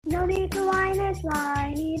ready to wine is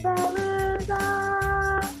Whiny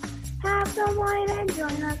Palooza. Have some wine and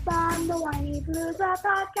join us on the Whiny Palooza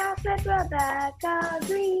podcast with Rebecca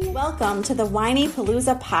Green. Welcome to the Whiny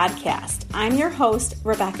Palooza podcast. I'm your host,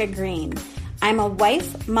 Rebecca Green. I'm a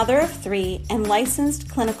wife, mother of 3, and licensed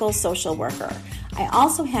clinical social worker. I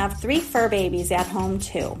also have 3 fur babies at home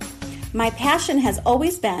too. My passion has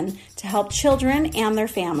always been to help children and their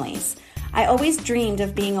families. I always dreamed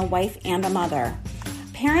of being a wife and a mother.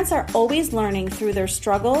 Parents are always learning through their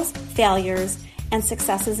struggles, failures, and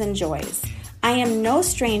successes and joys. I am no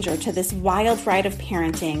stranger to this wild ride of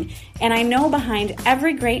parenting, and I know behind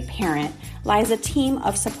every great parent lies a team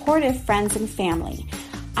of supportive friends and family.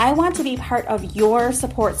 I want to be part of your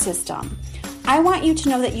support system. I want you to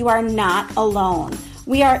know that you are not alone.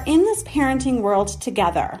 We are in this parenting world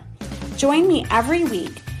together. Join me every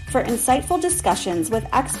week for insightful discussions with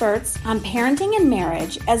experts on parenting and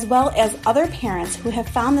marriage, as well as other parents who have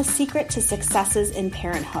found the secret to successes in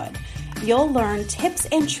parenthood. You'll learn tips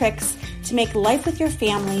and tricks to make life with your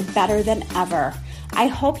family better than ever. I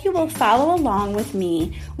hope you will follow along with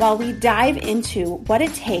me while we dive into what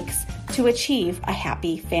it takes to achieve a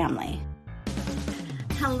happy family.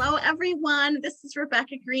 Hello, everyone. This is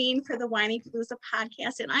Rebecca Green for the Whiny Palooza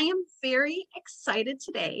podcast, and I am very excited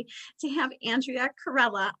today to have Andrea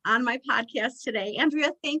Carella on my podcast today.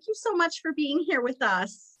 Andrea, thank you so much for being here with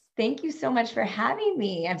us. Thank you so much for having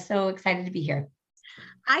me. I'm so excited to be here.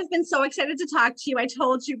 I've been so excited to talk to you. I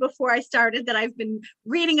told you before I started that I've been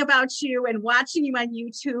reading about you and watching you on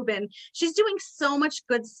YouTube, and she's doing so much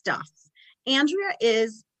good stuff. Andrea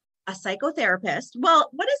is a psychotherapist. Well,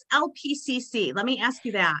 what is LPCC? Let me ask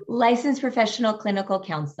you that. Licensed professional clinical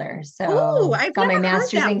counselor. So I've got my never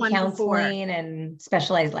master's heard that in one counseling before. And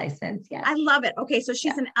specialized license. Yeah. I love it. Okay. So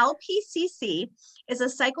she's an LPCC, is a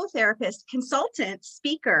psychotherapist, consultant,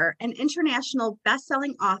 speaker, and international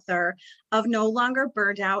best-selling author of No Longer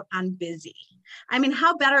Burned Out, I'm Busy. I mean,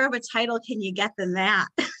 how better of a title can you get than that?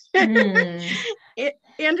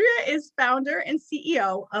 Andrea is founder and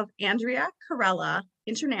CEO of Andrea Carella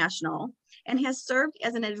International and has served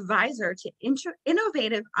as an advisor to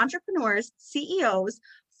innovative entrepreneurs, CEOs,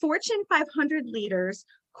 Fortune 500 leaders,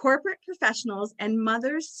 corporate professionals, and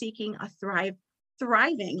mothers seeking a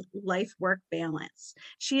thriving life-work balance.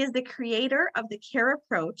 She is the creator of the CARE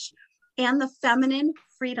approach and the Feminine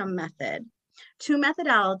Freedom Method,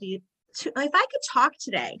 if I could talk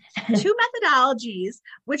today, 2 methodologies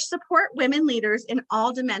which support women leaders in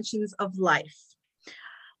all dimensions of life.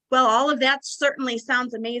 Well, all of that certainly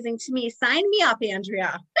sounds amazing to me. Sign me up,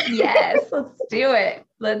 Andrea. Yes, let's do it.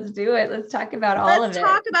 Let's do it. Let's talk about all of it. Let's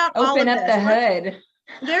talk about all of Open up this. the hood.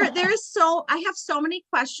 I have so many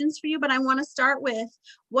questions for you, but I want to start with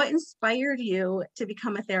what inspired you to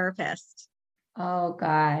become a therapist? Oh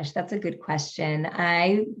gosh, that's a good question.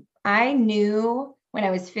 I knew when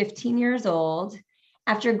I was 15 years old,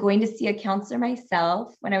 after going to see a counselor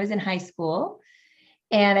myself when I was in high school,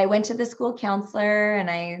 and I went to the school counselor and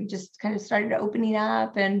I just kind of started opening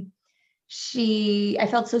up, and I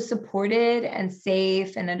felt so supported and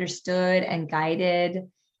safe and understood and guided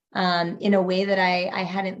in a way that I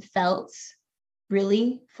hadn't felt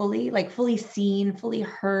really fully seen, fully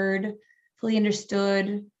heard, fully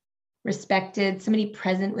understood, respected, somebody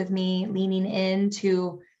present with me, leaning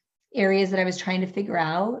into areas that I was trying to figure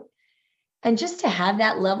out. And just to have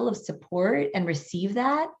that level of support and receive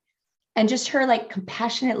that, and just her like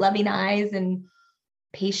compassionate, loving eyes and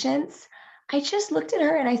patience, I just looked at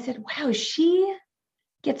her and I said, wow, she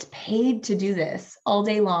gets paid to do this all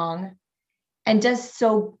day long and does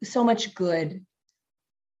so much good.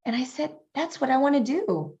 And I said, that's what I want to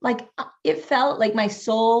do. Like, it felt like my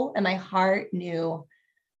soul and my heart knew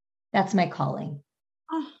that's my calling.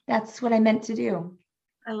 Oh, that's what I meant to do.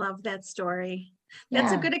 I love that story.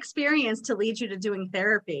 That's a good experience to lead you to doing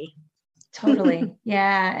therapy. Totally.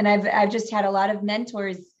 Yeah. And I've just had a lot of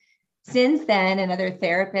mentors since then, and other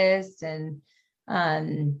therapists and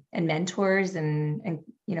mentors and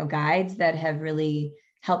guides that have really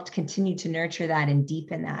helped continue to nurture that and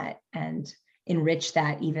deepen that and enrich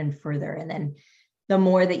that even further. And then the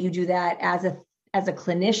more that you do that as a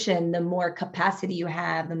clinician, the more capacity you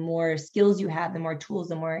have, the more skills you have, the more tools,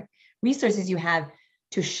 the more resources you have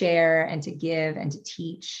to share and to give and to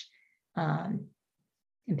teach,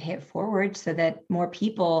 and pay it forward so that more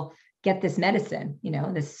people get this medicine,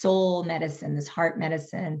 this soul medicine, this heart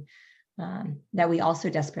medicine, that we also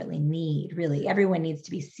desperately need. Really, everyone needs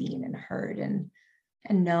to be seen and heard and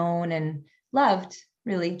known and loved,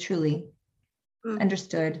 really, truly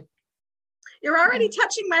understood. You're already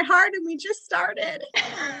touching my heart and we just started.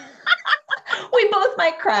 We both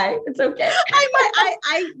might cry. It's okay.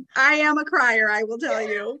 I am a crier, I will tell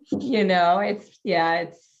you. It's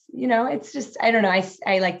just, I don't know.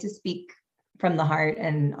 I like to speak from the heart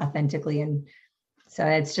and authentically. And so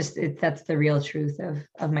that's the real truth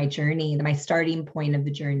of my journey, my starting point of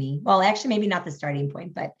the journey. Well, actually, maybe not the starting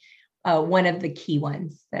point, but one of the key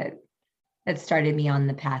ones that started me on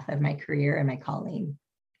the path of my career and my calling.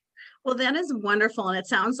 Well, that is wonderful. And it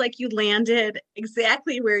sounds like you landed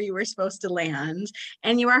exactly where you were supposed to land,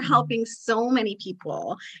 and you are helping so many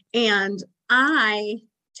people. And I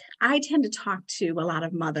tend to talk to a lot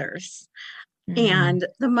of mothers, and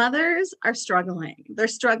the mothers are struggling. They're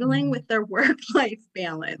struggling with their work-life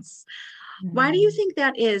balance. Why do you think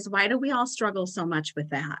that is? Why do we all struggle so much with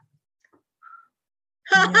that?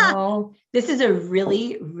 This is a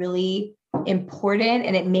really, really important,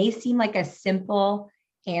 and it may seem like a simple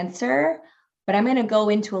answer, but I'm going to go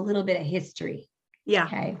into a little bit of history. Yeah.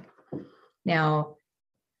 Okay. Now,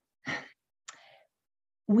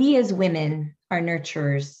 we as women are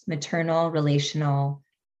nurturers, maternal, relational.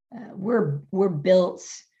 We're built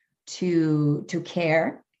to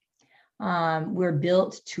care. We're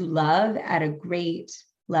built to love at a great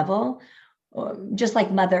level, just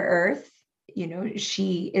like Mother Earth.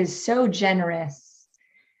 She is so generous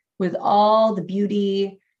with all the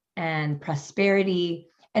beauty and prosperity.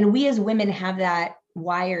 And we as women have that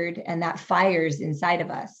wired, and that fires inside of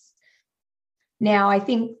us. Now, I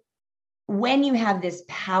think when you have this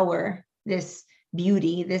power, this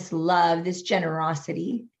beauty, this love, this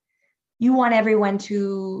generosity, you want everyone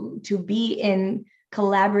to be in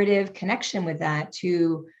collaborative connection with that,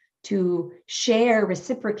 to share,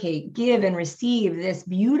 reciprocate, give and receive this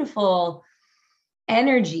beautiful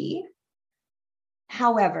energy.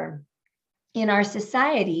 However, in our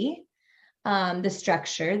society, the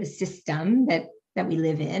structure, the system that we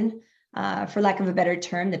live in, for lack of a better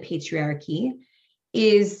term, the patriarchy,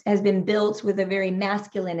 has been built with a very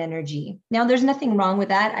masculine energy. Now, there's nothing wrong with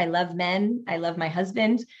that. I love men. I love my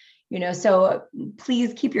husband. So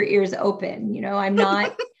please keep your ears open.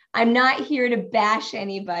 I'm not here to bash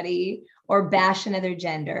anybody or bash another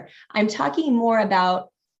gender. I'm talking more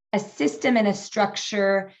about a system and a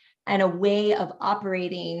structure and a way of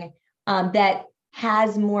operating that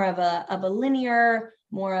has more of a linear,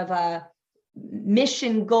 more of a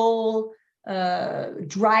mission goal,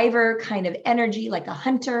 driver kind of energy, like a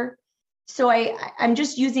hunter. So I'm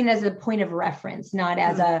just using as a point of reference, not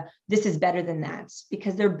as this is better than that,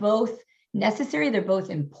 because they're both necessary. They're both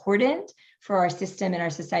important for our system and our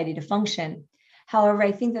society to function. However,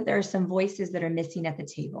 I think that there are some voices that are missing at the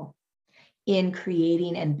table in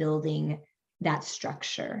creating and building that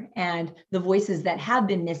structure. And the voices that have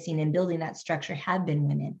been missing in building that structure have been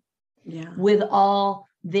women, with all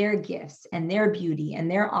their gifts and their beauty and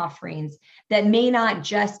their offerings that may not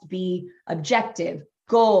just be objective,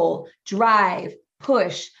 goal, drive,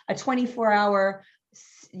 push, a 24-hour,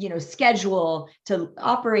 schedule to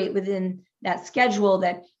operate within that schedule.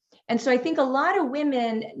 And so I think a lot of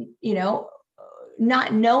women,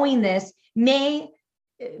 not knowing this, may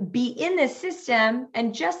be in this system,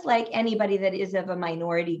 and just like anybody that is of a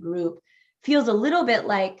minority group, feels a little bit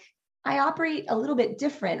like I operate a little bit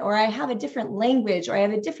different, or I have a different language, or I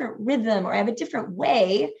have a different rhythm, or I have a different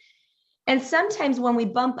way. And sometimes when we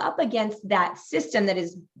bump up against that system that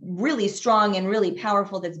is really strong and really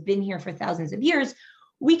powerful, that's been here for thousands of years,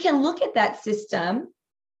 we can look at that system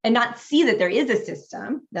and not see that there is a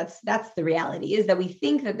system. That's the reality, is that we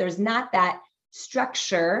think that there's not that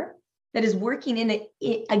structure that is working in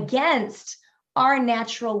it against our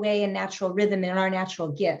natural way and natural rhythm and our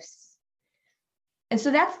natural gifts. And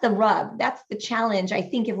so that's the rub. That's the challenge. I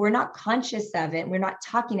think if we're not conscious of it, we're not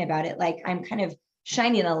talking about it, like I'm kind of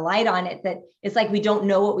shining a light on it, that it's like we don't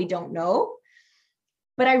know what we don't know.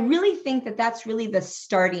 But I really think that that's really the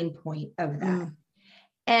starting point of that.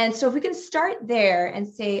 And so if we can start there and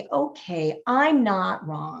say, okay, I'm not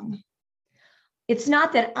wrong. It's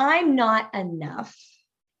not that I'm not enough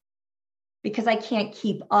because I can't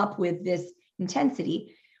keep up with this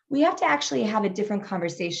intensity. We have to actually have a different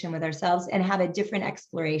conversation with ourselves and have a different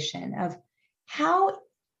exploration of how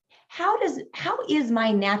is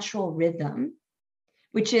my natural rhythm,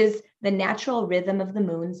 which is the natural rhythm of the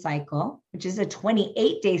moon cycle, which is a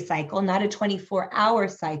 28-day cycle, not a 24-hour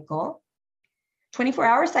cycle.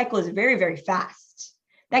 24-hour cycle is very, very fast.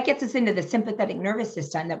 That gets us into the sympathetic nervous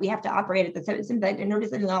system, that we have to operate at the sympathetic nervous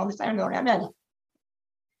system all the time.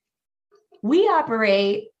 We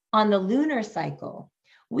operate on the lunar cycle.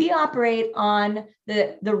 We operate on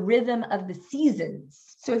the rhythm of the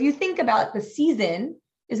seasons. So if you think about, the season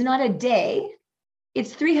is not a day,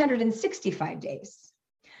 it's 365 days.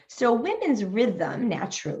 So women's rhythm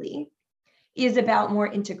naturally is about more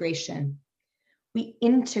integration. We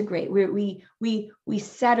integrate, we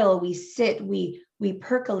settle, we sit, we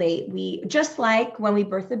percolate, we just like when we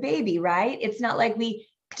birth a baby, right? It's not like we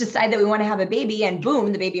decide that we want to have a baby and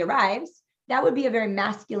boom, the baby arrives. That would be a very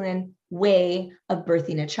masculine way of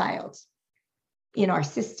birthing a child in our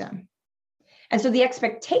system. And so the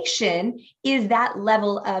expectation is that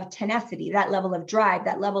level of tenacity, that level of drive,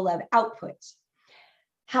 that level of output.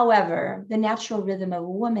 However, the natural rhythm of a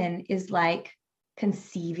woman is like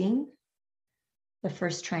conceiving, the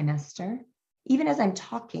first trimester, even as I'm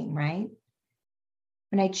talking, right?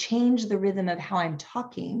 When I change the rhythm of how I'm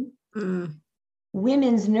talking,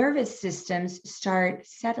 women's nervous systems start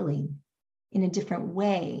settling in a different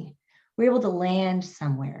way. We're able to land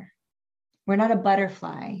somewhere. We're not a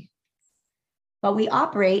butterfly, but we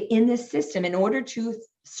operate in this system in order to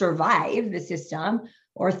survive the system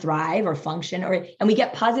or thrive or function, and we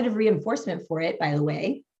get positive reinforcement for it, by the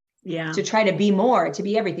way, to try to be more, to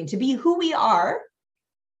be everything, to be who we are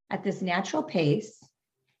at this natural pace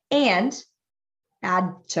and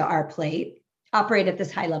add to our plate, operate at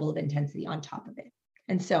this high level of intensity on top of it.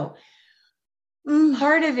 And so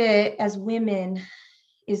part of it as women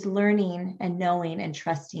is learning and knowing and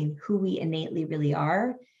trusting who we innately really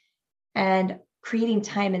are and creating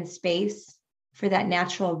time and space for that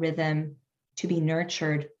natural rhythm to be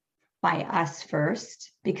nurtured by us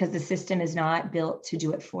first, because the system is not built to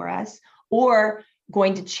do it for us or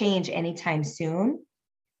going to change anytime soon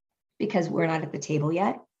because we're not at the table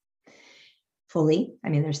yet fully. I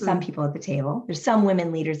mean, there's some people at the table. There's some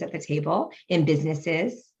women leaders at the table in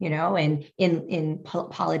businesses, and in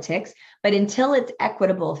politics. But until it's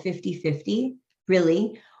equitable 50-50,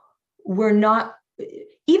 really, we're not,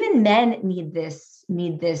 even men need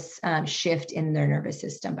this shift in their nervous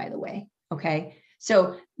system, by the way. Okay.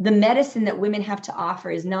 So the medicine that women have to offer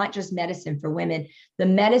is not just medicine for women. The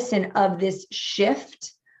medicine of this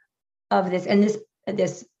shift of this, and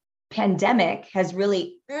this pandemic has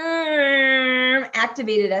really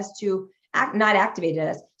activated us to not activated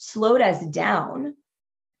us, slowed us down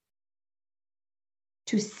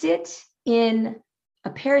to sit in a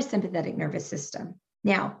parasympathetic nervous system.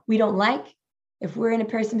 Now, we don't like, if we're in a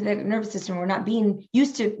parasympathetic nervous system, we're not being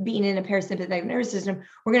used to being in a parasympathetic nervous system,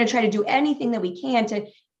 we're going to try to do anything that we can to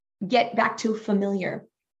get back to familiar.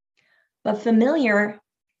 But familiar,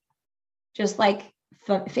 just like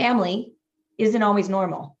family, isn't always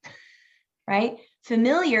normal, right?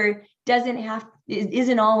 Familiar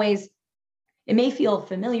isn't always, it may feel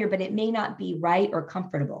familiar, but it may not be right or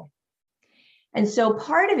comfortable. And so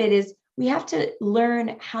part of it is we have to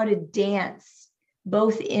learn how to dance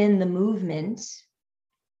both in the movement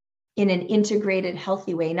in an integrated,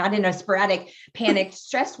 healthy way, not in a sporadic, panicked,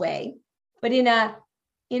 stress way, but in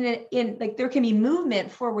like there can be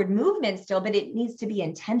movement, forward movement still, but it needs to be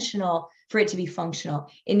intentional for it to be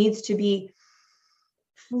functional. It needs to be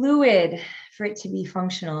fluid for it to be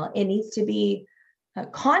functional. It needs to be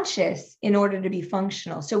conscious in order to be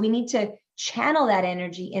functional. So we need to channel that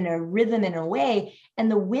energy in a rhythm, in a way, and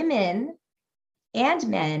the women and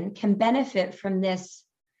men can benefit from this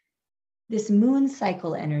moon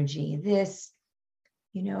cycle energy, this,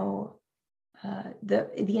 the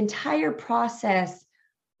entire process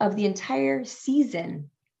of the entire season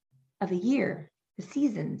of a year, the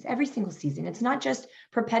seasons, every single season. It's not just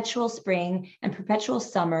perpetual spring and perpetual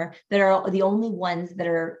summer that are the only ones that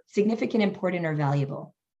are significant, important, or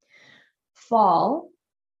valuable. Fall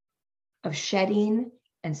of shedding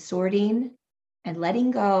and sorting and letting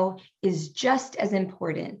go is just as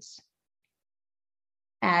important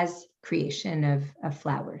as creation of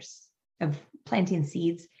flowers, of planting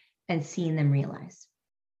seeds and seeing them realize.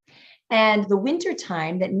 And the winter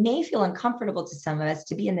time that may feel uncomfortable to some of us,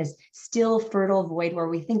 to be in this still fertile void where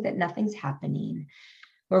we think that nothing's happening,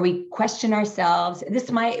 where we question ourselves.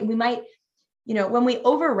 We might, when we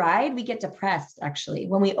override, we get depressed actually.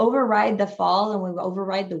 When we override the fall and we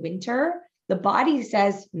override the winter, the body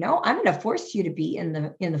says, no, I'm going to force you to be in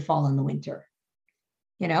the fall and the winter.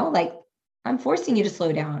 Like I'm forcing you to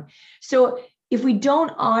slow down. So if we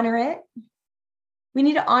don't honor it, we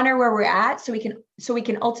need to honor where we're at so we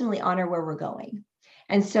can ultimately honor where we're going.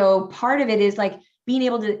 And so part of it is like being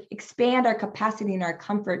able to expand our capacity and our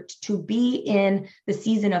comfort to be in the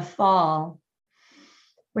season of fall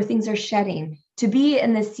where things are shedding, to be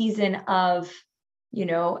in the season of,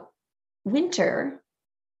 winter,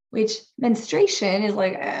 which menstruation is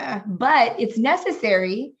like, but it's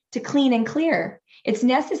necessary to clean and clear. It's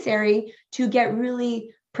necessary to get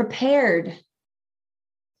really prepared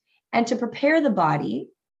and to prepare the body,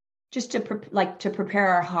 just to prepare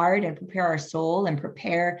our heart and prepare our soul and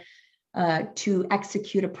prepare to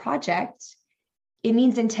execute a project. It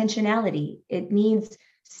needs intentionality. It needs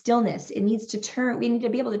stillness. It needs to turn. We need to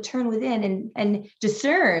be able to turn within and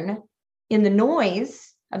discern in the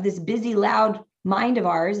noise of this busy, loud mind of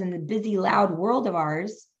ours and the busy, loud world of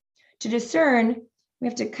ours. To discern, we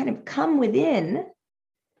have to kind of come within,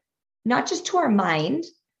 not just to our mind,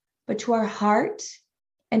 but to our heart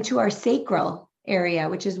and to our sacral area,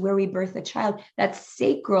 which is where we birth a child. That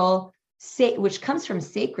sacral, which comes from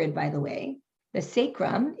sacred, by the way. The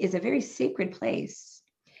sacrum is a very sacred place.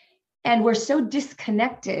 And we're so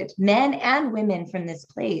disconnected, men and women, from this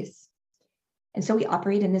place. And so we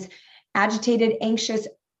operate in this agitated, anxious,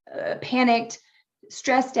 panicked,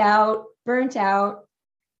 stressed out, burnt out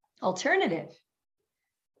alternative.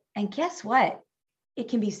 And guess what? It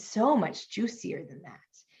can be so much juicier than that.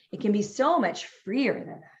 It can be so much freer than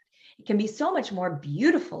that. It can be so much more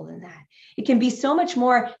beautiful than that. It can be so much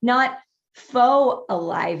more not faux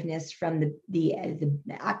aliveness from the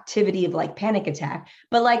activity of like panic attack,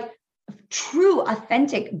 but like true,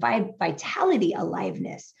 authentic vitality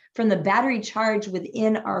aliveness from the battery charge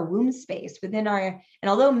within our womb space, and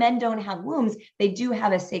although men don't have wombs, they do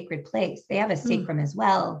have a sacred place. They have a sacrum as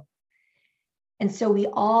well. And so we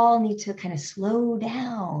all need to kind of slow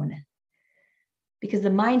down, because the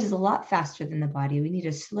mind is a lot faster than the body. We need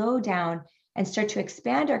to slow down and start to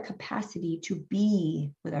expand our capacity to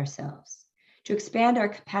be with ourselves, to expand our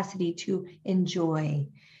capacity to enjoy.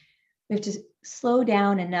 We have to slow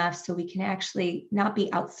down enough so we can actually not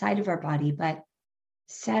be outside of our body, but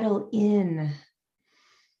settle in,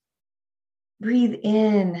 breathe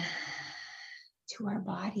in to our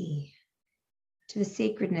body, to the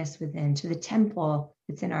sacredness within, to the temple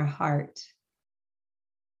that's in our heart.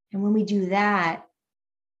 And when we do that,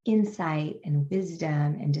 insight and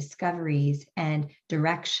wisdom and discoveries and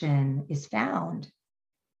direction is found.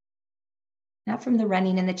 Not from the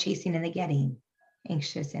running and the chasing and the getting,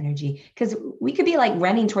 anxious energy. Because we could be like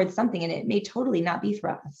running towards something and it may totally not be for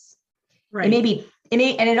us. Right. And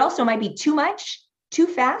it also might be too much, too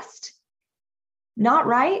fast, not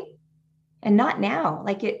right, and not now.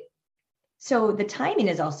 So the timing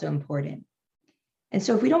is also important. And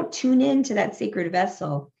so if we don't tune into that sacred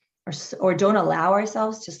vessel, or don't allow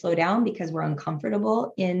ourselves to slow down because we're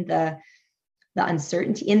uncomfortable in the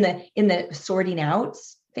uncertainty, in the sorting out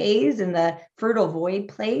phase, in the fertile void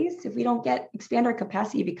place, if we don't expand our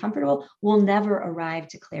capacity to be comfortable, we'll never arrive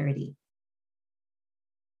to clarity.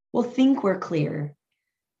 We'll think we're clear,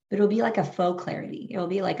 but it'll be like a faux clarity. It'll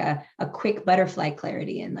be like a quick butterfly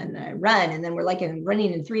clarity, and then I run, and then we're like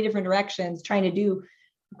running in 3 different directions, trying to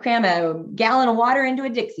cram a gallon of water into a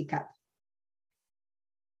Dixie cup.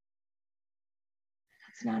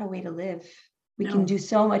 That's not a way to live. We can do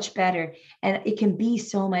so much better, and it can be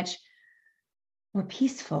so much more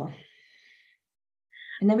peaceful.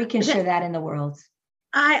 And then we can share that in the world.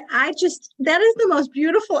 That is the most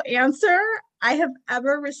beautiful answer I have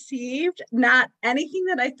ever received. Not anything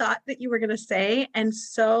that I thought that you were going to say, and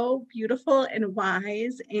so beautiful and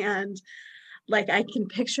wise. And like, I can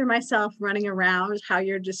picture myself running around how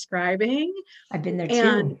you're describing. I've been there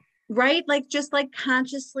too. Right? Like, just like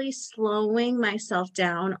consciously slowing myself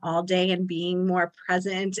down all day and being more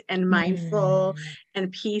present and mindful and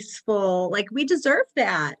peaceful. Like, we deserve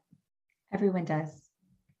that. Everyone does.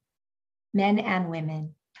 Men and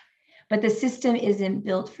women. But the system isn't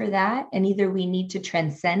built for that. And either we need to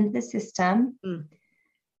transcend the system,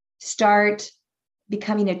 start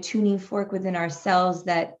becoming a tuning fork within ourselves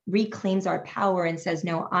that reclaims our power and says,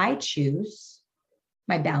 no, I choose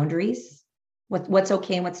my boundaries. What's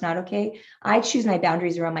okay and what's not okay. I choose my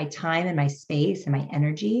boundaries around my time and my space and my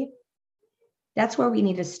energy. That's where we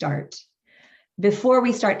need to start before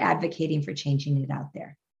we start advocating for changing it out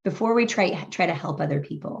there. Before we try to help other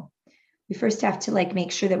people, we first have to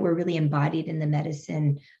make sure that we're really embodied in the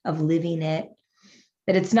medicine of living it,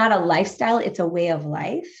 that it's not a lifestyle, it's a way of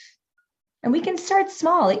life. And we can start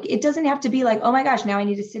small. It doesn't have to be like, oh my gosh, now I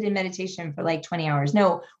need to sit in meditation for 20 hours.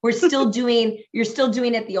 No, you're still doing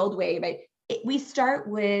it the old way, but we start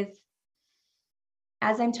with,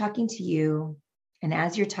 as I'm talking to you and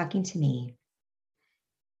as you're talking to me,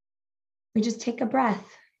 we just take a breath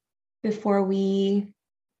before we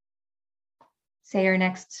say our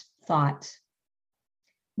next thought,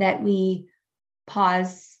 that we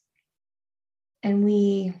pause and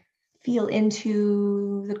we feel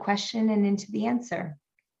into the question and into the answer.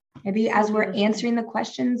 Maybe as we're answering the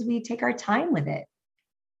questions, we take our time with it.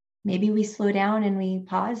 Maybe we slow down and we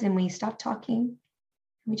pause and we stop talking. And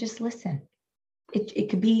we just listen.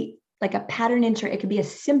 It could be like a pattern it could be a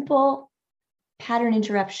simple pattern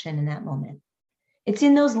interruption in that moment. It's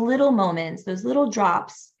in those little moments, those little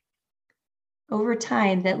drops over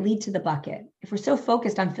time that lead to the bucket. If we're so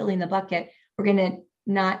focused on filling the bucket, we're going to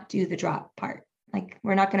not do the drop part. Like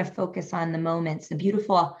we're not going to focus on the moments, the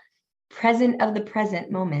beautiful present of the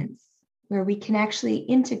present moments where we can actually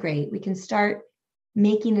integrate. We can start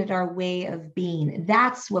making it our way of being.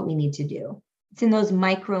 That's what we need to do. It's in those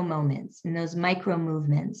micro moments, in those micro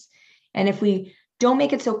movements. And if we don't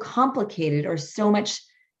make it so complicated or so much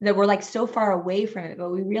that we're like so far away from it,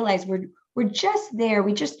 but we realize we're just there.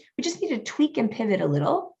 We just need to tweak and pivot a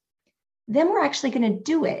little. Then we're actually going to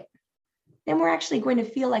do it. Then we're actually going to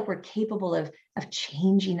feel like we're capable of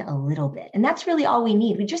changing a little bit. And that's really all we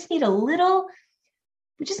need. We just need to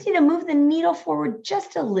move the needle forward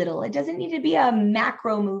just a little. It doesn't need to be a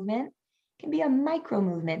macro movement. It can be a micro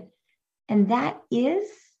movement. And that is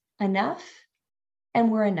enough.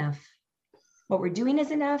 And we're enough. What we're doing is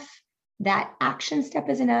enough. That action step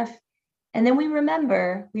is enough. And then we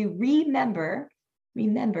remember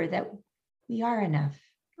that we are enough.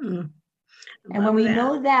 And when we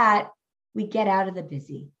know that, we get out of the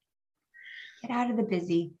busy.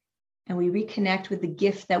 And we reconnect with the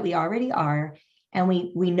gift that we already are. And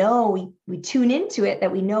we tune into it,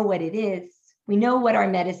 that we know what it is. We know what our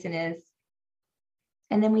medicine is.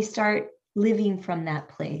 And then we start living from that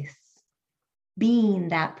place, being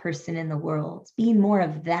that person in the world, being more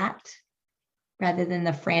of that rather than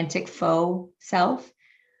the frantic faux self.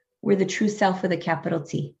 We're the true self with a capital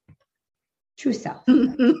T. True self.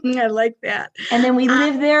 I like that. And then we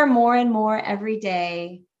live there more and more every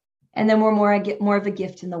day. And then we're more of a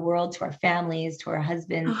gift in the world to our families, to our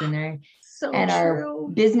husbands, our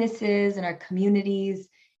businesses and our communities,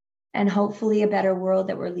 and hopefully a better world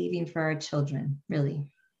that we're leaving for our children, really.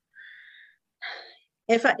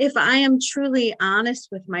 If I am truly honest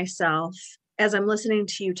with myself, as I'm listening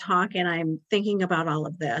to you talk and I'm thinking about all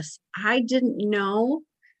of this, I didn't know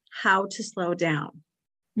how to slow down.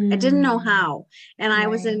 I didn't know how. And I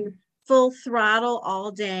was in full throttle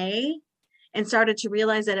all day and started to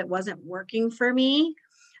realize that it wasn't working for me.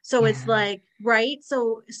 So it's like,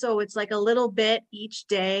 so it's like a little bit each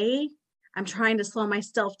day. I'm trying to slow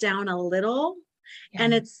myself down a little. Yeah.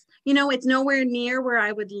 And it's nowhere near where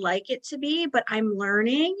I would like it to be, but I'm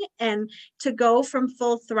learning. And to go from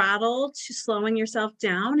full throttle to slowing yourself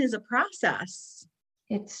down is a process.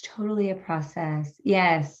 It's totally a process.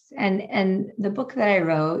 Yes. And the book that I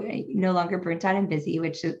wrote, No Longer Burnt Out and Busy,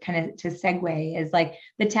 which is kind of to segue, is like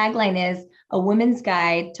the tagline is A Woman's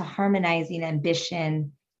Guide to Harmonizing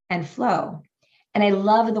Ambition and Flow. And I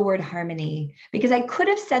love the word harmony because I could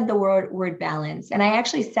have said the word balance. And I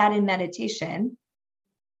actually sat in meditation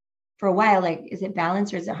for a while, like, is it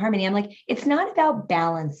balance or is it harmony? I'm like, it's not about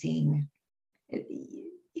balancing.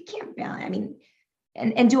 You can't balance. I mean,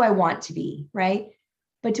 and do I want to be, right?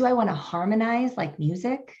 But do I want to harmonize like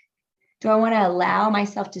music? Do I want to allow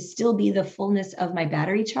myself to still be the fullness of my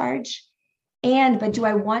battery charge? But do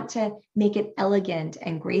I want to make it elegant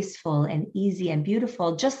and graceful and easy and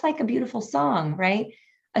beautiful, just like a beautiful song, right?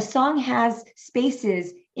 A song has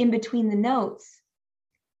spaces in between the notes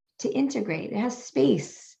to integrate. It has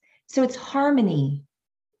space. So it's harmony,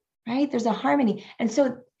 right? There's a harmony. And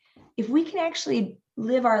so if we can actually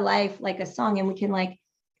live our life like a song and we can like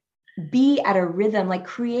be at a rhythm, like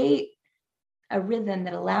create a rhythm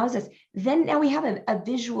that allows us, then now we have a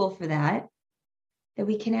visual for that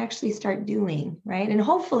we can actually start doing, right? And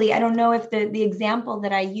hopefully, I don't know if the example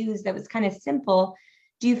that I used that was kind of simple,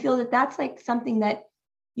 do you feel that that's like something that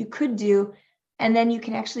you could do and then you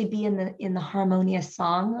can actually be in the harmonious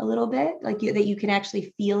song a little bit, like that you can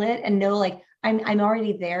actually feel it and know like I'm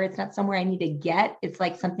already there. It's not somewhere I need to get. It's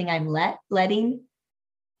like something I'm letting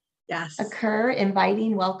occur,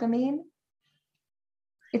 inviting, welcoming.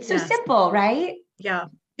 It's so simple, right? Yeah.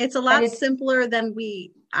 It's a lot simpler than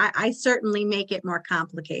I certainly make it more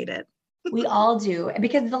complicated. We all do,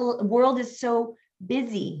 because the world is so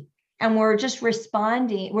busy and we're just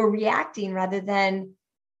we're reacting rather than,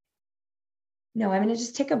 no, I'm going to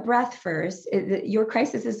just take a breath first. Your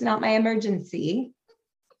crisis is not my emergency.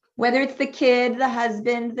 Whether it's the kid, the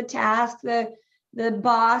husband, the task, the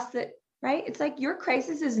boss, right? It's like your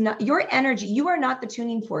crisis is not your energy. You are not the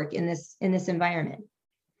tuning fork in this environment.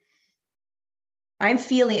 I'm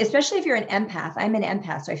feeling, especially if you're an empath, I'm an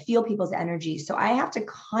empath, so I feel people's energy. So I have to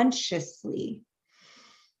consciously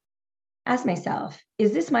ask myself,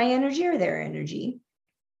 is this my energy or their energy?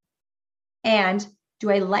 And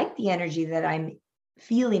do I like the energy that I'm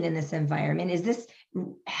feeling in this environment? Is this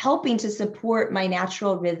helping to support my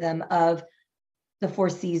natural rhythm of the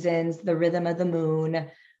 4 seasons, the rhythm of the moon,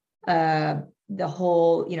 the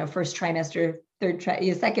whole, first trimester,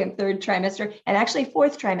 second, third trimester, and actually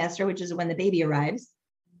 4th trimester, which is when the baby arrives,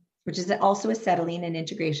 which is also a settling and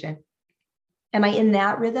integration. Am I in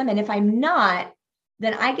that rhythm? And if I'm not,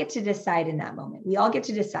 then I get to decide in that moment. We all get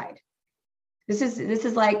to decide. This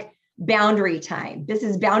is like boundary time. This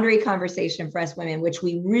is boundary conversation for us women, which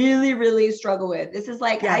we really, really struggle with. This is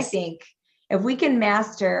like, I think if we can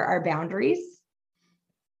master our boundaries,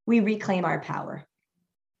 we reclaim our power.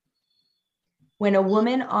 When a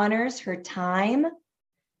woman honors her time,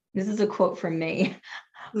 this is a quote from me.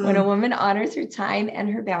 When a woman honors her time and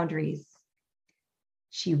her boundaries,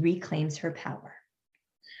 she reclaims her power.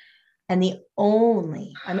 And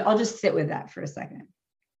I'll just sit with that for a second,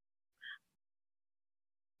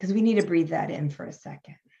 because we need to breathe that in for a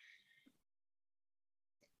second.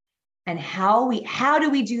 And how do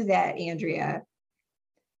we do that, Andrea?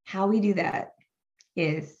 How we do that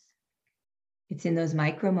is it's in those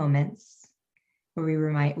micro moments where we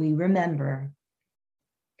remember,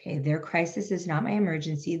 okay, their crisis is not my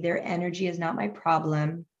emergency. Their energy is not my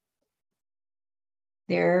problem.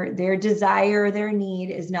 Their desire, their need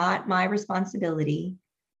is not my responsibility.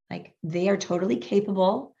 Like, they are totally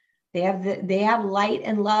capable. They have light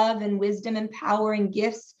and love and wisdom and power and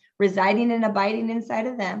gifts residing and abiding inside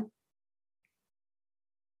of them.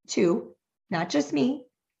 2, not just me.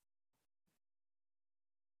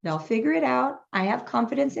 They'll figure it out. I have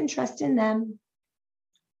confidence and trust in them.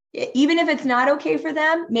 Even if it's not okay for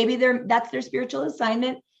them, maybe that's their spiritual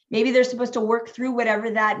assignment. Maybe they're supposed to work through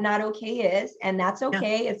whatever that not okay is, and that's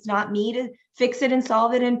okay. Yeah. It's not me to fix it and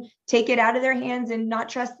solve it and take it out of their hands and not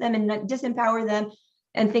trust them and not disempower them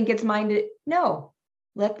and think it's mine to. No,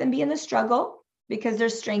 let them be in the struggle, because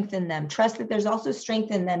there's strength in them. Trust that there's also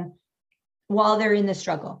strength in them while they're in the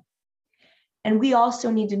struggle. And we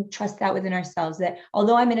also need to trust that within ourselves, that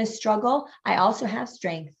although I'm in a struggle, I also have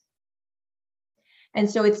strength. And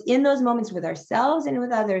so it's in those moments with ourselves and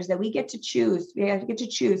with others that we get to choose. We get to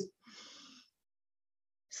choose.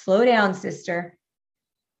 Slow down, sister.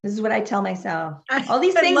 This is what I tell myself. All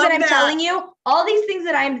these things that I'm telling you, all these things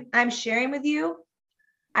that I'm sharing with you,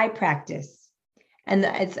 I practice. And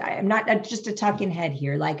I'm not just a talking head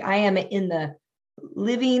here. Like, I am in the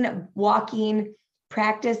living, walking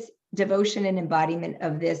practice, devotion, and embodiment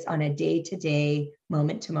of this on a day-to-day,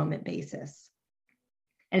 moment-to-moment basis.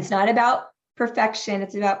 And it's not about perfection.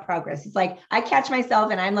 It's about progress. It's like, I catch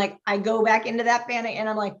myself and I'm like, I go back into that panic and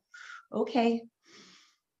I'm like, okay,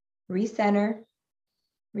 recenter,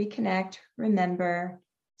 reconnect, remember,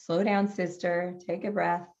 slow down, sister, take a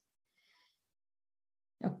breath,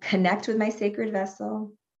 connect with my sacred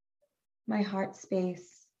vessel, my heart space.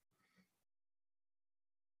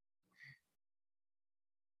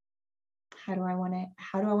 How do I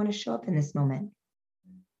want to show up in this moment?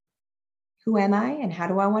 Who am I and how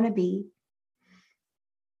do I want to be?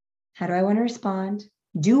 How do I want to respond?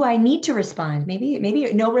 Do I need to respond? Maybe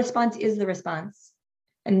no response is the response,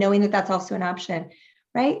 and knowing that that's also an option,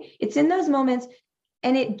 right? It's in those moments,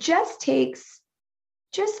 and it just takes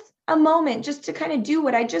just a moment just to kind of do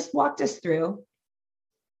what I just walked us through.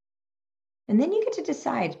 And then you get to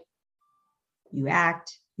decide. You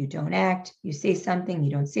act, you don't act, you say something, you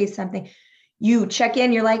don't say something. You check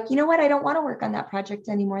in, you're like, you know what? I don't want to work on that project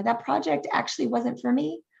anymore. That project actually wasn't for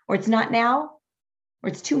me, or it's not now, or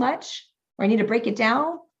it's too much, or I need to break it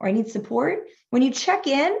down, or I need support. When you check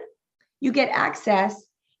in, you get access.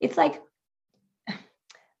 It's like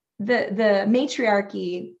the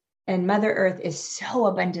matriarchy and Mother Earth is so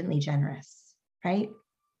abundantly generous, right?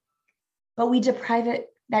 But we deprive it,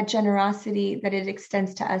 that generosity that it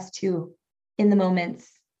extends to us too, in the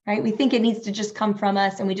moments, right? We think it needs to just come from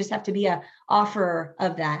us and we just have to be a offerer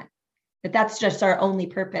of that that's just our only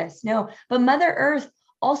purpose. No, but Mother Earth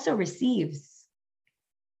also receives.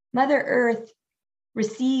 Mother Earth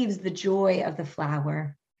receives the joy of the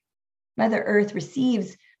flower. Mother Earth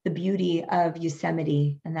receives the beauty of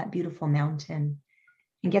Yosemite and that beautiful mountain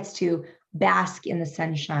and gets to bask in the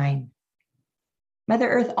sunshine. Mother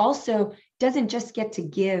Earth also doesn't just get to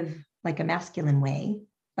give like a masculine way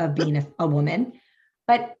of being a woman,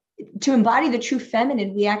 but to embody the true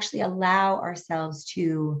feminine, we actually allow ourselves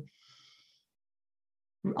to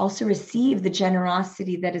also receive the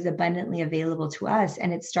generosity that is abundantly available to us.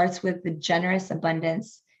 And it starts with the generous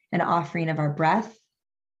abundance and offering of our breath,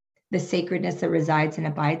 the sacredness that resides and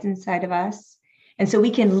abides inside of us. And so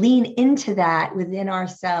we can lean into that within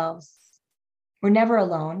ourselves. We're never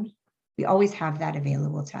alone. We always have that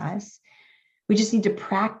available to us. We just need to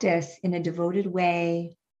practice in a devoted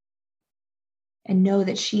way and know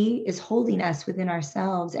that she is holding us within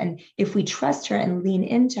ourselves. And if we trust her and lean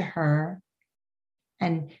into her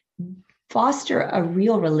and foster a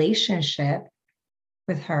real relationship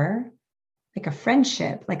with her, like a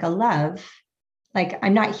friendship, like a love, like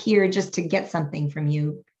I'm not here just to get something from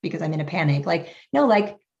you because I'm in a panic. Like, no,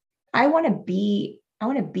 like I want to be I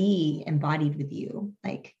want to be embodied with you,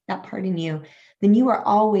 like that part in you, then you are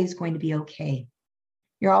always going to be okay.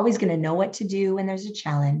 You're always going to know what to do when there's a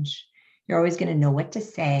challenge. You're always going to know what to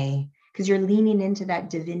say because you're leaning into that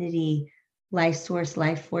divinity, life source,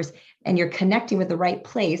 life force, and you're connecting with the right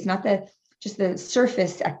place, not just the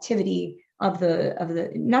surface activity of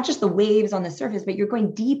the not just the waves on the surface, but you're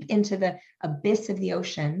going deep into the abyss of the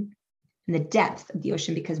ocean and the depth of the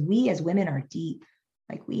ocean, because we as women are deep.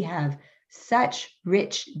 Like we have such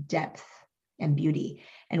rich depth and beauty.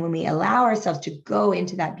 And when we allow ourselves to go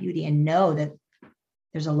into that beauty and know that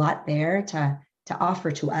there's a lot there to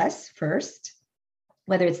offer to us first,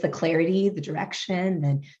 whether it's the clarity, the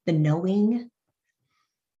direction, the knowing,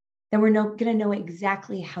 then we're going to know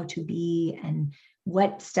exactly how to be and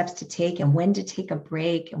what steps to take and when to take a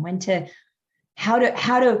break and how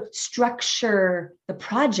to structure the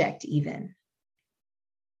project even.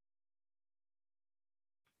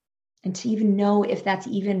 And to even know if that's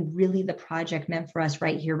even really the project meant for us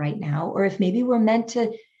right here, right now, or if maybe we're meant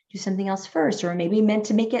to do something else first, or maybe meant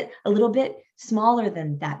to make it a little bit smaller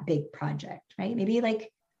than that big project, right? Maybe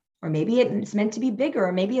or maybe it's meant to be bigger,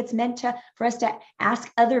 or maybe it's meant for us to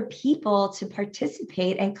ask other people to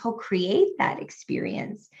participate and co-create that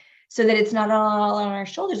experience so that it's not all on our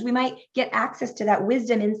shoulders. We might get access to that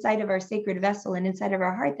wisdom inside of our sacred vessel and inside of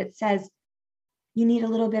our heart that says, you need a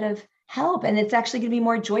little bit of help. And it's actually going to be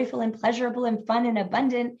more joyful and pleasurable and fun and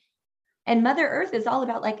abundant. And Mother Earth is all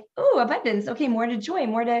about like, oh, abundance. Okay, more to joy,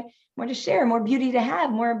 more to share, more beauty to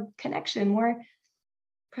have, more connection, more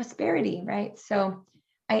prosperity, right? So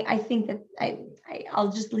I think that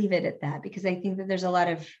I'll just leave it at that, because I think that there's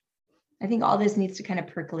I think all this needs to kind of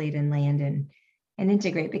percolate and land and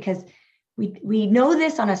integrate, because we know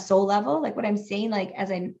this on a soul level, like what I'm saying, like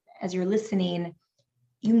as you're listening,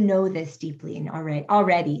 you know this deeply and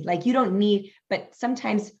already, like you don't need, but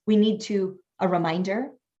sometimes we need a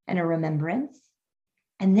reminder and a remembrance.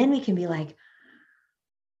 And then we can be like,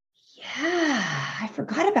 yeah, I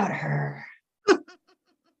forgot about her.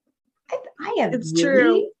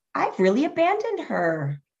 I've really abandoned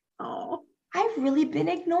her. Oh, I've really been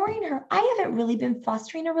ignoring her. I haven't really been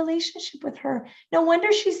fostering a relationship with her. No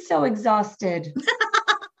wonder she's so exhausted.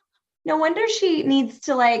 No wonder she needs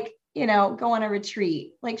to go on a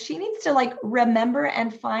retreat. Like she needs to remember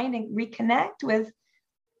and find and reconnect with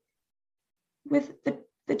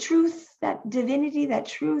the truth, that divinity, that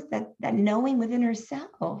truth, that knowing within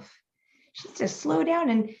herself. She needs to slow down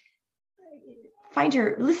and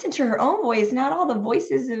listen to her own voice, not all the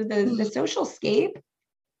voices of the social scape,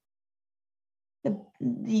 the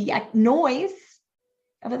noise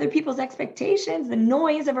of other people's expectations, the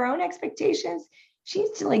noise of her own expectations. She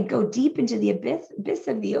needs to go deep into the abyss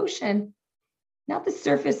of the ocean, not the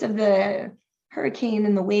surface of the hurricane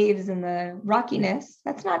and the waves and the rockiness.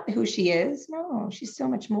 That's not who she is. No, she's so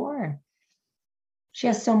much more. She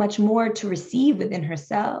has so much more to receive within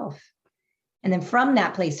herself. And then from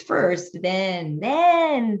that place first, then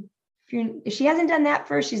if she hasn't done that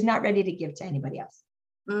first, she's not ready to give to anybody else.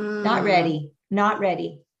 Not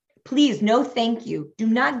ready. Please, no, thank you. Do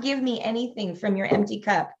not give me anything from your empty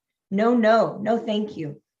cup. No, thank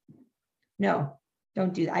you. No,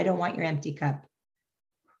 don't do that. I don't want your empty cup.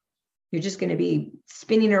 You're just going to be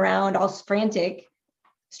spinning around all frantic,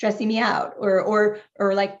 stressing me out. Or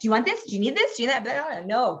like, do you want this? Do you need this? Do you need that?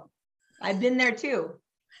 No, I've been there too.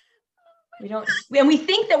 We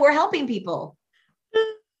think that we're helping people,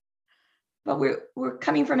 but we're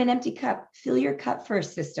coming from an empty cup. Fill your cup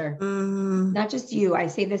first, sister. Not just you. I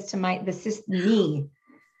say this to me.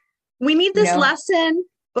 We need this lesson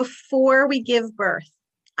before we give birth.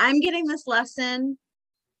 I'm getting this lesson,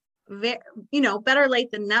 better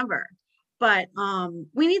late than never. But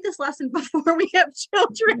we need this lesson before we have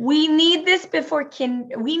children. We need this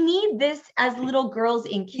we need this as little girls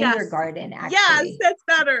in kindergarten, actually. Yes, that's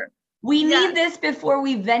better. We need this before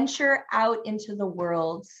we venture out into the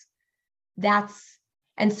world.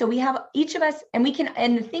 And so we have each of us, and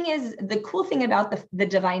the thing is, the cool thing about the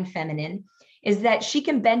divine feminine is that she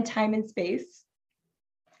can bend time and space,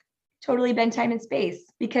 totally bend time and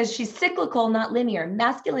space, because she's cyclical, not linear.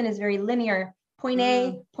 Masculine is very linear, point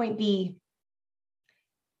A, point B.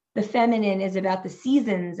 The feminine is about the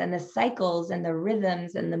seasons and the cycles and the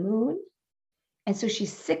rhythms and the moon. And so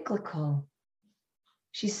she's cyclical.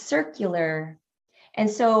 She's circular. And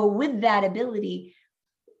so with that ability,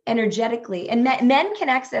 energetically, and men can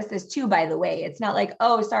access this too, by the way. It's not like,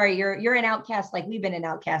 oh, sorry, you're an outcast like we've been an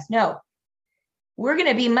outcast. No, we're going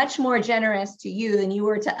to be much more generous to you than you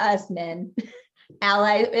were to us, men.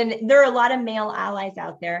 Allies. And there are a lot of male allies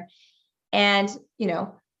out there. And,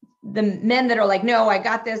 the men that are like, no, I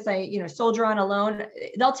got this, soldier on alone,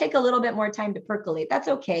 they'll take a little bit more time to percolate. That's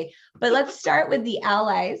okay. But let's start with the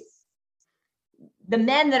allies, the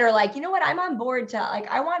men that are like, you know what, I'm on board to, like,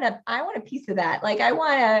 I want a piece of that. Like,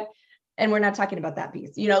 and we're not talking about that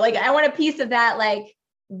piece, like, I want a piece of that, like,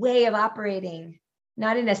 way of operating,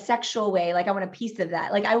 not in a sexual way. Like, I want a piece of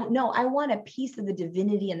that. Like, I want a piece of the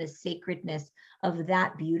divinity and the sacredness of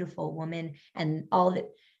that beautiful woman and all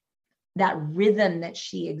that rhythm that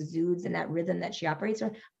she exudes and that rhythm that she operates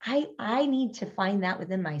on. I need to find that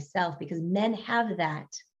within myself, because men have that.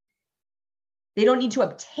 They don't need to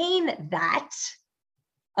obtain that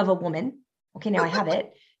of a woman. Okay, now I have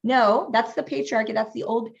it. No, that's the patriarchy. That's the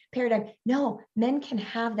old paradigm. No, men can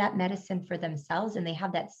have that medicine for themselves, and they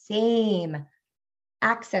have that same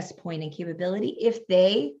access point and capability if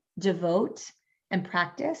they devote and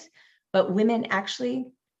practice. But women, actually,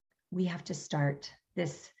 we have to start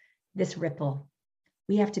this ripple.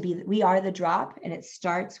 We are the drop, and it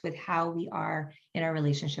starts with how we are in our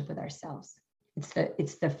relationship with ourselves.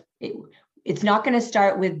 It's not going to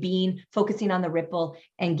start with focusing on the ripple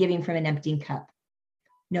and giving from an empty cup.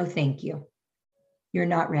 No, thank you. You're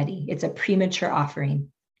not ready. It's a premature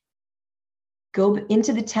offering. Go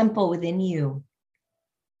into the temple within you.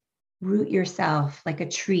 Root yourself like a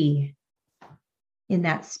tree in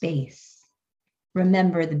that space.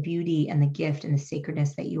 Remember the beauty and the gift and the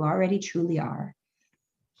sacredness that you already truly are.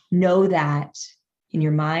 Know that in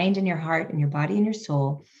your mind and your heart and your body and your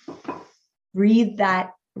soul. Breathe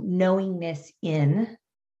that knowingness in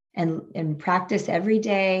and practice every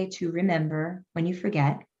day to remember when you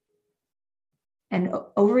forget. And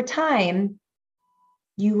over time,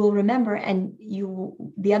 you will remember, and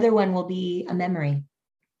the other one will be a memory.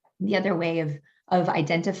 The other way of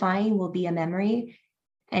identifying will be a memory,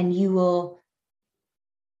 and you will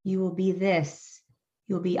be this.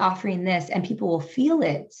 You'll be offering this, and people will feel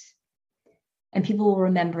it, and people will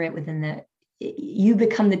remember it you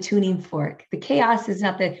become the tuning fork. The chaos is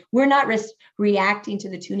we're not reacting to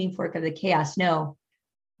the tuning fork of the chaos. No,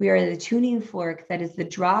 we are the tuning fork that is the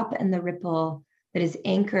drop and the ripple that is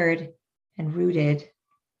anchored and rooted.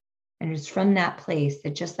 And it's from that place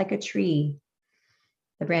that, just like a tree,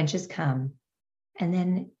 the branches come, and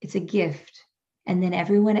then it's a gift. And then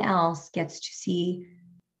everyone else gets to see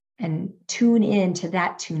and tune in to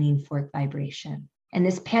that tuning fork vibration. And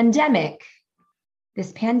this pandemic,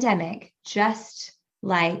 just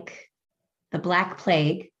like the Black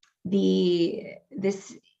Plague, it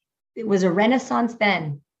was a renaissance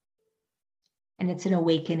then, and it's an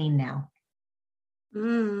awakening now.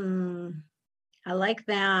 I like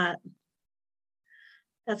that.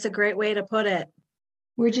 That's a great way to put it.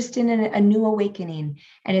 We're just in a new awakening,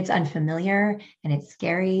 and it's unfamiliar and it's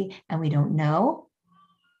scary, and we don't know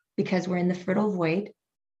because we're in the fertile void.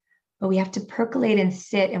 But we have to percolate and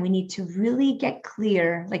sit, and we need to really get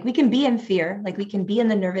clear. Like, we can be in fear, like we can be in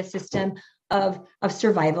the nervous system of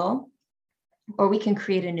survival, or we can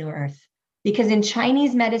create a new earth. Because in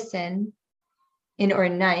Chinese medicine, in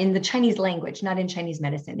the Chinese language, not in Chinese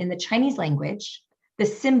medicine, in the Chinese language, the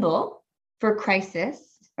symbol for crisis,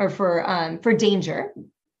 or for danger,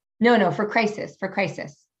 for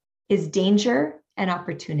crisis is danger and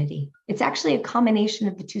opportunity. It's actually a combination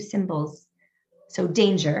of the two symbols. So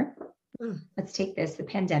danger, let's take this, the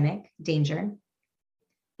pandemic, danger.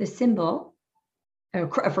 The symbol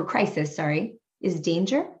for crisis, is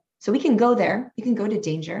danger. So we can go there. We can go to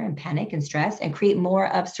danger and panic and stress and create more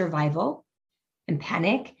of survival and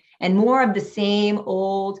panic and more of the same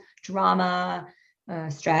old drama,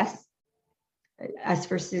 stress, us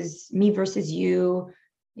versus me versus you,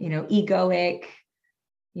 egoic,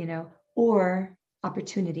 or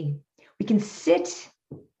opportunity. We can sit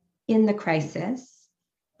in the crisis,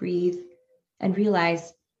 breathe, and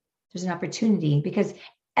realize there's an opportunity, because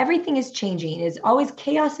everything is changing. It's always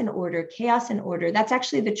chaos and order. That's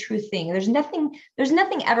actually the true thing. There's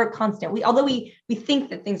nothing ever constant. Although we think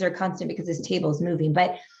that things are constant because this table is moving,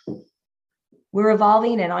 but we're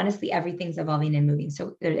evolving, and honestly, everything's evolving and moving.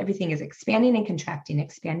 So everything is expanding and contracting.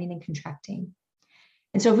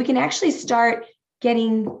 And so if we can actually start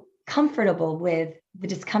getting comfortable with the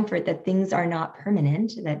discomfort that things are not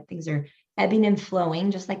permanent, that things are ebbing and flowing,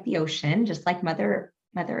 just like the ocean, just like Mother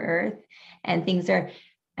Earth, and things are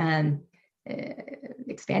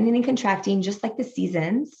expanding and contracting, just like the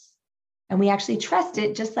seasons. And we actually trust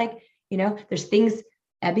it, just like, there's things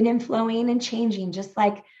ebbing and flowing and changing, just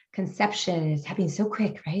like conception is happening so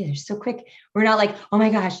quick, right? They're so quick. We're not like, oh my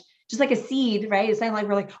gosh, just like a seed, right? It's not like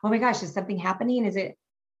we're like, oh my gosh, is something happening?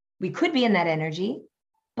 We could be in that energy,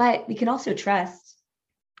 but we can also trust.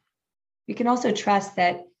 We can also trust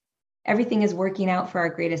that everything is working out for our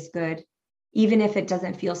greatest good. even if it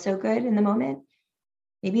doesn't feel so good in the moment.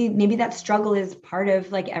 Maybe that struggle is part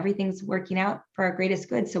of like everything's working out for our greatest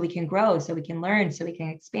good, so we can grow, so we can learn, so we can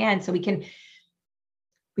expand, so we can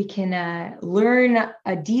learn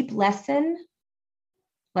a deep lesson.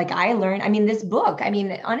 Like I learned, I mean, this book, I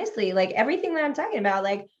mean, honestly, like everything that I'm talking about,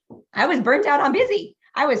 like I was burnt out on busy.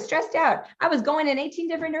 I was stressed out. I was going in 18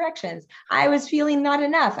 different directions. I was feeling not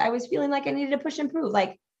enough. I was feeling like I needed to push and prove.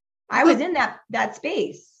 Like I was in that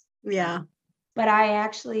space. Yeah. But I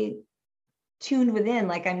actually tuned within,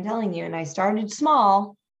 like I'm telling you, and I started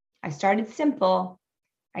small. I started simple.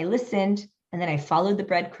 I listened, and then I followed the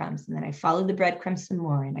breadcrumbs, and then I followed the breadcrumbs some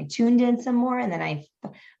more, and I tuned in some more, and then I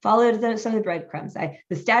followed some of the breadcrumbs.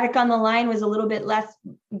 The static on the line was a little bit less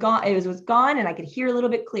gone. It was gone, and I could hear a little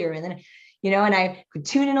bit clearer. And then, and I could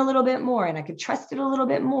tune in a little bit more, and I could trust it a little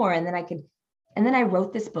bit more. And then I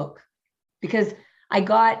wrote this book because I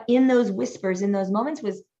got in those whispers, in those moments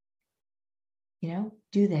was,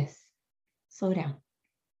 do this, slow down,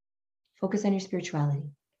 focus on your spirituality.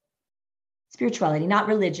 Spirituality, not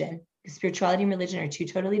religion. Because spirituality and religion are two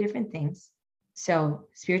totally different things. So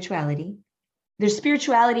spirituality, there's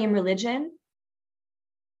spirituality in religion,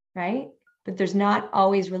 right? But there's not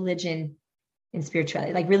always religion in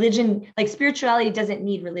spirituality. Like religion, like spirituality doesn't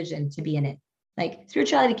need religion to be in it. Like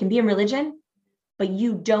spirituality can be in religion, but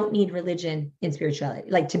you don't need religion in spirituality,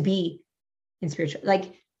 like to be in spiritual.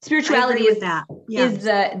 Like spirituality is that. Yes.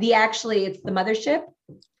 Is actually it's the mothership,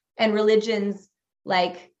 and religion's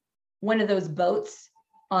like one of those boats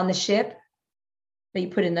on the ship that you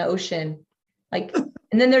put in the ocean, like,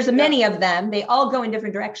 and then there's many of them. They all go in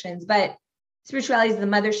different directions, but spirituality is the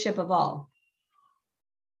mothership of all.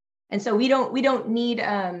 And so we don't need,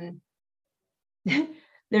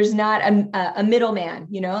 there's not a middleman,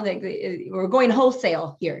 like we're going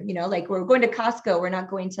wholesale here, like we're going to Costco. We're not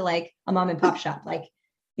going to like a mom and pop shop. Like,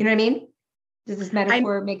 you know what I mean? Does this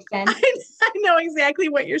metaphor make sense? I know exactly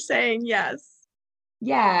what you're saying. Yes.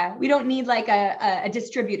 Yeah, we don't need like a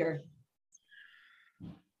distributor.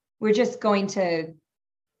 We're just going to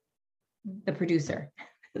the producer,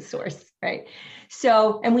 the source, right?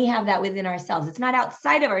 So, and we have that within ourselves. It's not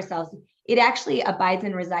outside of ourselves. It actually abides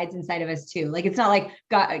and resides inside of us too. Like it's not like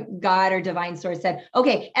God or divine source said,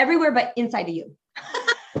 okay, everywhere but inside of you.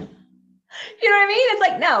 You know what I mean? It's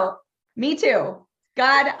like, no, me too.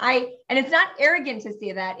 God, and it's not arrogant to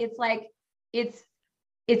say that. It's like,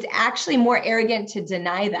 it's actually more arrogant to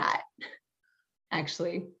deny that.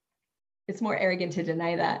 Actually, it's more arrogant to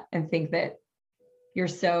deny that and think that you're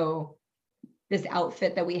this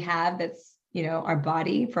outfit that we have, that's, our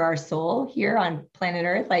body for our soul here on planet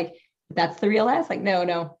Earth. Like that's the real us. Like,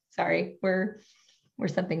 no, sorry. We're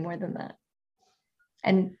something more than that.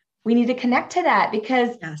 And we need to connect to that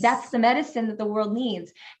because that's the medicine that the world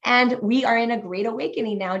needs. And we are in a great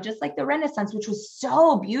awakening now, just like the Renaissance, which was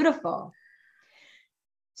so beautiful.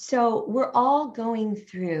 So we're all going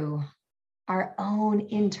through our own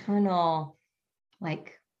internal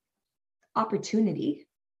like opportunity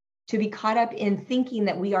to be caught up in thinking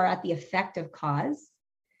that we are at the effect of cause,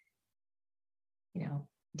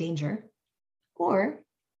 danger, or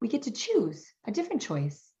we get to choose a different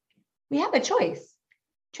choice. We have a choice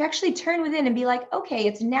to actually turn within and be like, okay,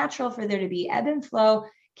 it's natural for there to be ebb and flow,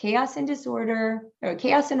 chaos and disorder, or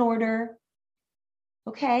chaos and order.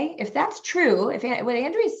 Okay, if that's true, if what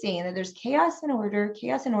Andrea is saying, that there's chaos and order,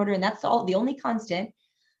 and that's the only constant,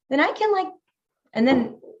 then I can and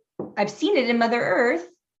then I've seen it in Mother Earth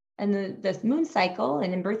and the moon cycle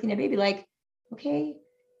and in birthing a baby, like, okay,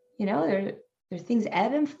 there's things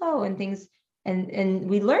ebb and flow and things, and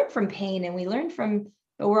we learn from pain and we learn from,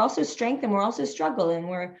 but we're also strength and we're also struggle, and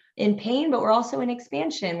we're in pain, but we're also in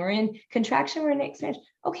expansion. We're in contraction, we're in expansion.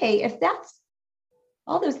 Okay, if that's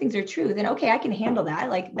all those things are true, then okay, I can handle that.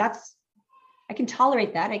 Like I can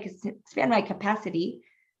tolerate that. I can expand my capacity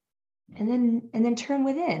and then turn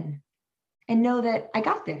within and know that I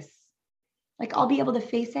got this. Like I'll be able to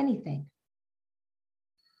face anything.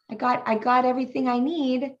 I got everything I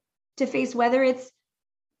need to face, whether it's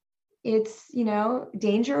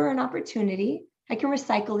danger or an opportunity. I can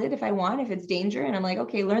recycle it if I want, if it's danger. And I'm like,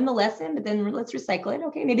 okay, learn the lesson, but then let's recycle it.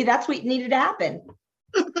 Okay, maybe that's what needed to happen.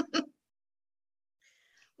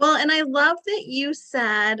 Well, and I love that you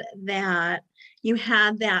said that you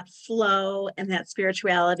had that flow and that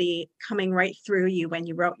spirituality coming right through you when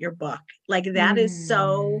you wrote your book. Like that is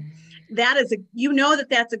that's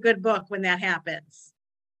a good book when that happens.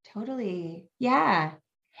 Totally. Yeah.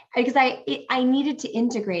 Because I needed to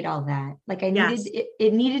integrate all that. Like I needed,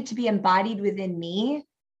 it needed to be embodied within me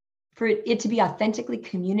for it to be authentically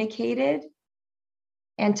communicated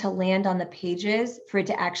and to land on the pages, for it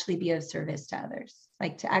to actually be of service to others,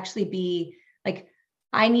 like to actually be Like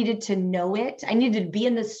I needed to know it. I needed to be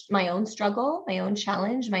in this, my own struggle, my own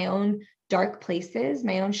challenge, my own dark places,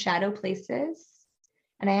 my own shadow places.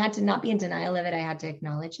 And I had to not be in denial of it. I had to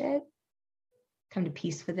acknowledge it, come to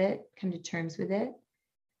peace with it, come to terms with it,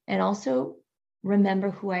 and also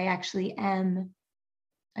remember who I actually am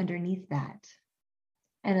underneath that.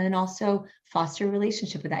 And then also foster a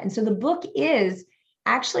relationship with that. And so the book is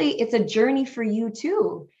actually, it's a journey for you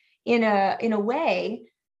too, in a way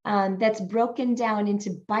that's broken down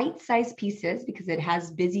into bite-sized pieces, because it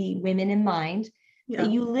has busy women in mind. Yeah.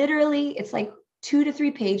 That you literally, it's like 2 to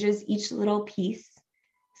 3 pages, each little piece.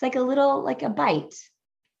 It's like a little, like a bite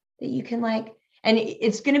that you can like, and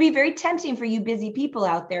it's going to be very tempting for you busy people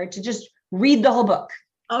out there to just read the whole book.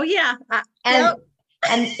 Oh yeah. And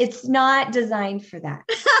it's not designed for that.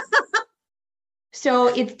 So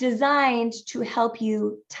it's designed to help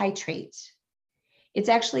you titrate. It's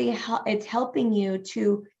actually, it's helping you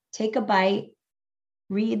to take a bite,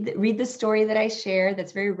 read the story that I share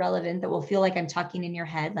that's very relevant, that will feel like I'm talking in your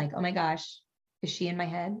head, like, oh my gosh, is she in my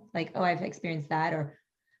head? Like, oh, I've experienced that, or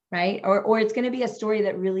right? Or it's going to be a story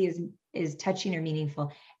that really is touching or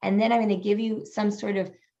meaningful. And then I'm going to give you some sort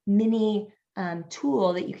of mini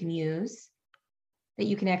tool that you can use, that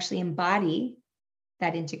you can actually embody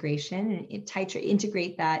that integration and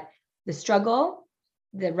integrate that, the struggle,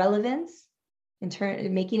 the relevance, in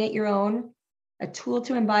turn, making it your own, a tool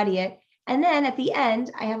to embody it. And then at the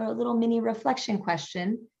end, I have a little mini reflection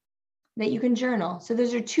question that you can journal. So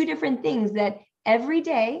those are 2 different things that every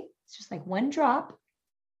day, it's just like one drop.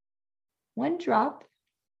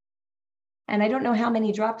 And I don't know how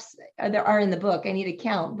many drops there are in the book. I need to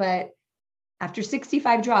count, but after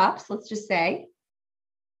 65 drops, let's just say,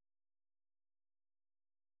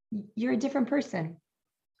 you're a different person.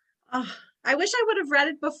 Oh, I wish I would have read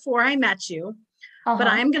it before I met you, but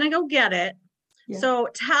I'm going to go get it. Yeah. So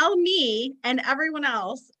tell me and everyone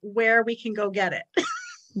else where we can go get it.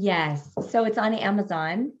 Yes. So it's on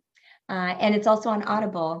Amazon and it's also on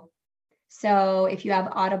Audible. So if you have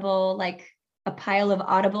Audible, like a pile of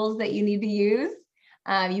Audibles that you need to use,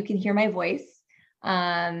 you can hear my voice.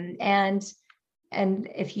 And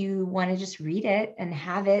if you want to just read it and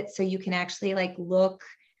have it, so you can actually like look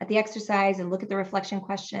at the exercise and look at the reflection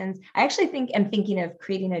questions. I actually am thinking of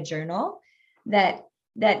creating a journal that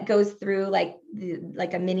goes through like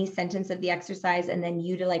a mini sentence of the exercise, and then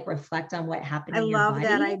you to like reflect on what happened in your body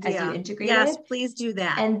that idea. As you integrate yes, it. Please do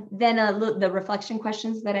that. And then the reflection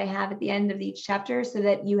questions that I have at the end of each chapter, so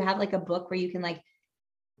that you have like a book where you can like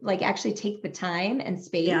actually take the time and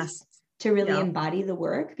space to really embody the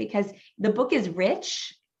work, because the book is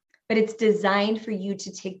rich, but it's designed for you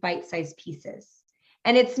to take bite-sized pieces.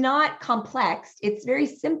 And it's not complex. It's very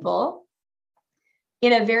simple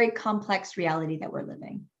in a very complex reality that we're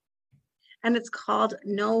living. And it's called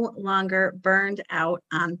No Longer Burned Out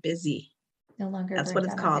on Busy. No Longer That's Burned what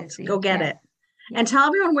it's Out on called. Busy. Go get it. Yes. And tell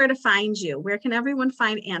everyone where to find you. Where can everyone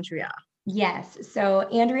find Andrea? Yes. So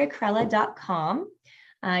AndreaCrella.com.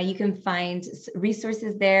 You can find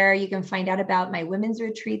resources there. You can find out about my women's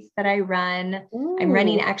retreats that I run. Ooh. I'm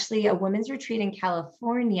running actually a women's retreat in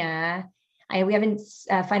California. We haven't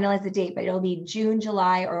finalized the date, but it'll be June,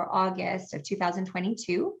 July, or August of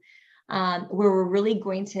 2022, where we're really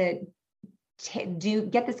going to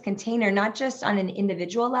get this container, not just on an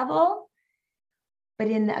individual level, but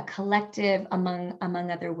in a collective among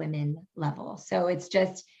other women level. So it's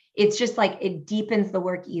just like it deepens the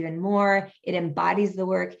work even more. It embodies the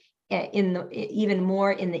work even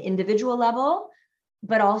more in the individual level,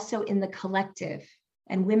 but also in the collective.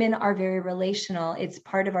 And women are very relational. It's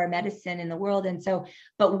part of our medicine in the world. And so,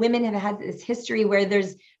 but women have had this history where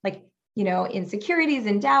there's like, insecurities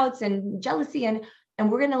and doubts and jealousy. And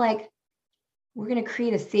we're going to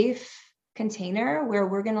create a safe container where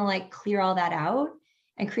we're going to like clear all that out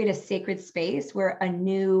and create a sacred space where a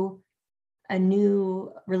new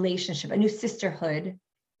relationship, a new sisterhood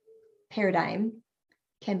paradigm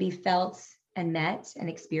can be felt and met and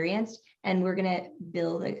experienced. And we're going to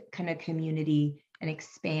build a kind of community and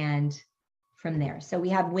expand from there. So we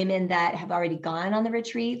have women that have already gone on the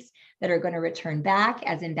retreats that are going to return back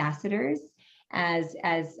as ambassadors, as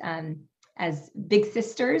big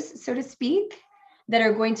sisters, so to speak, that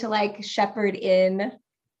are going to like shepherd in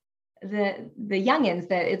the youngins,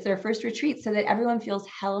 that it's their first retreat, so that everyone feels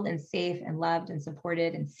held and safe and loved and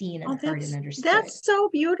supported and seen and heard and understood. That's so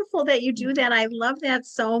beautiful that you do that. I love that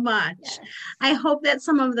so much. Yes. I hope that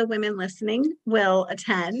some of the women listening will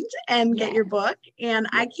attend and get your book. And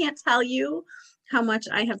I can't tell you how much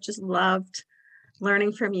I have just loved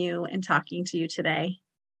learning from you and talking to you today.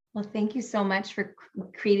 Well, thank you so much for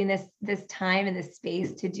creating this time and this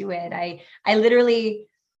space to do it. I literally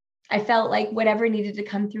I felt like whatever needed to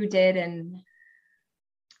come through did. And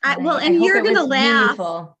you're going to laugh.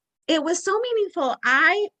 Meaningful. It was so meaningful.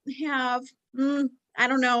 I have, I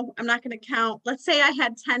don't know, I'm not going to count. Let's say I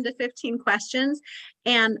had 10 to 15 questions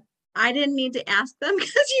and I didn't need to ask them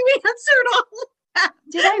because you answered all of that.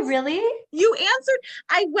 Did I really? You answered.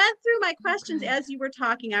 I went through my questions as you were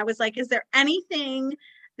talking. I was like, is there anything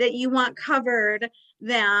that you want covered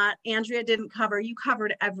that Andrea didn't cover? You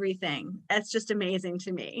covered everything. It's just amazing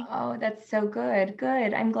to me. Oh, that's so good.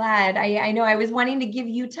 Good. I'm glad. I know I was wanting to give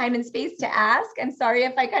you time and space to ask. I'm sorry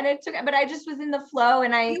if I kind of took it, but I just was in the flow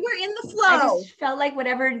and you were in the flow. I just felt like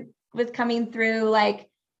whatever was coming through, like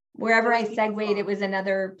wherever I segued, it was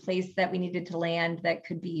another place that we needed to land that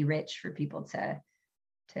could be rich for people to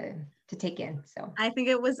take in. So I think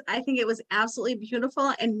it was absolutely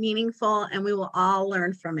beautiful and meaningful, and we will all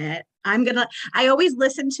learn from it. I always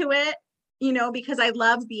listen to it, because I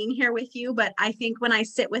love being here with you, but I think when I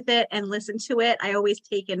sit with it and listen to it, I always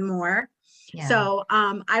take in more. Yeah. So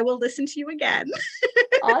I will listen to you again.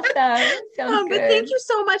 Awesome. Sounds good. But thank you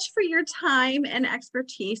so much for your time and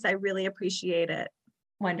expertise. I really appreciate it.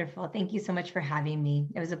 Wonderful. Thank you so much for having me.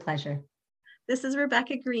 It was a pleasure. This is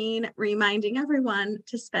Rebecca Green, reminding everyone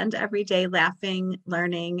to spend every day laughing,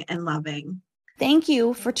 learning, and loving. Thank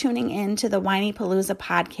you for tuning in to the Whinypaluza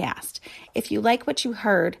podcast. If you like what you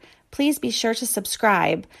heard, please be sure to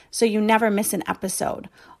subscribe so you never miss an episode.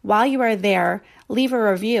 While you are there, leave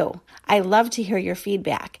a review. I love to hear your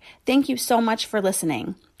feedback. Thank you so much for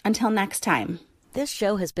listening. Until next time. This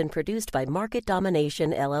show has been produced by Market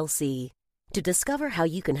Domination, LLC. To discover how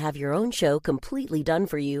you can have your own show completely done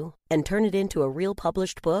for you and turn it into a real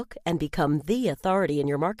published book and become the authority in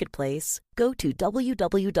your marketplace, go to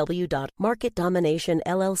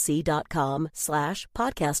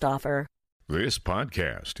www.marketdominationllc.com/podcast offer. This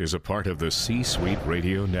podcast is a part of the C-Suite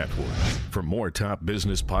Radio Network. For more top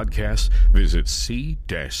business podcasts, visit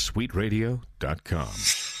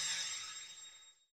c-suiteradio.com.